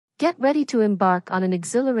Get ready to embark on an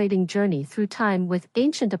exhilarating journey through time with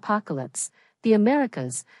Ancient Apocalypse, The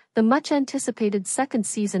Americas, the much-anticipated second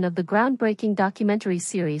season of the groundbreaking documentary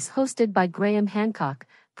series hosted by Graham Hancock,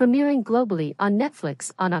 premiering globally on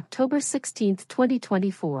Netflix on October 16,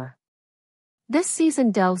 2024. This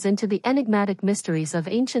season delves into the enigmatic mysteries of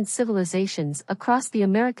ancient civilizations across the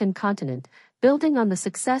American continent, building on the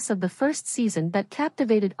success of the first season that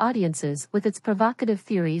captivated audiences with its provocative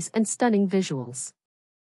theories and stunning visuals.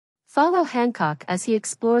 Follow Hancock as he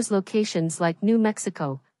explores locations like New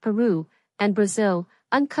Mexico, Peru, and Brazil,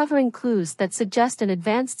 uncovering clues that suggest an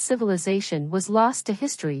advanced civilization was lost to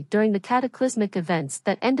history during the cataclysmic events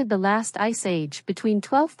that ended the last ice age between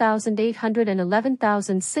 12,800 and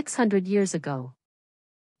 11,600 years ago.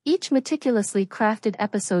 Each meticulously crafted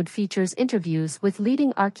episode features interviews with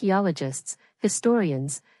leading archaeologists,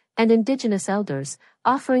 historians, and indigenous elders,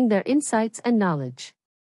 offering their insights and knowledge.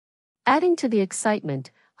 Adding to the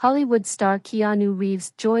excitement, Hollywood star Keanu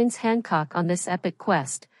Reeves joins Hancock on this epic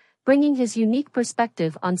quest, bringing his unique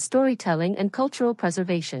perspective on storytelling and cultural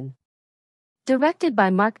preservation. Directed by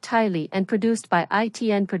Mark Tiley and produced by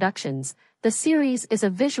ITN Productions, the series is a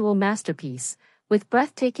visual masterpiece, with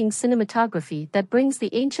breathtaking cinematography that brings the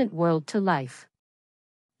ancient world to life.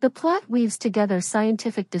 The plot weaves together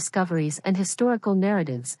scientific discoveries and historical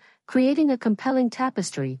narratives, creating a compelling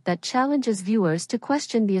tapestry that challenges viewers to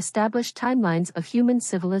question the established timelines of human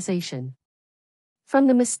civilization. From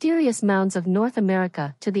the mysterious mounds of North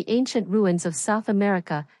America to the ancient ruins of South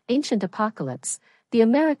America, Ancient Apocalypse, The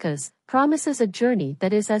Americas promises a journey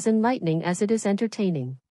that is as enlightening as it is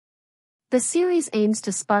entertaining. The series aims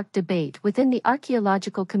to spark debate within the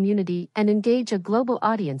archaeological community and engage a global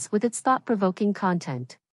audience with its thought-provoking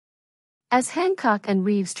content. As Hancock and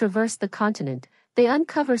Reeves traverse the continent, they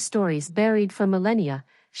uncover stories buried for millennia,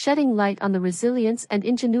 shedding light on the resilience and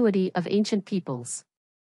ingenuity of ancient peoples.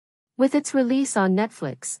 With its release on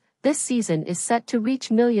Netflix, this season is set to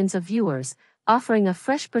reach millions of viewers, offering a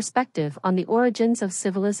fresh perspective on the origins of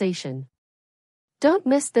civilization. Don't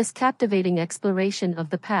miss this captivating exploration of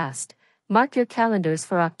the past. Mark your calendars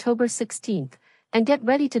for October 16th, and get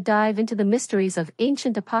ready to dive into the mysteries of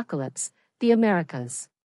Ancient Apocalypse, The Americas.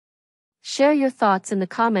 Share your thoughts in the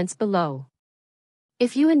comments below.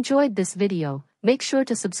 If you enjoyed this video, make sure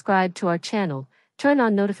to subscribe to our channel, turn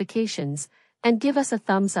on notifications, and give us a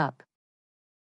thumbs up.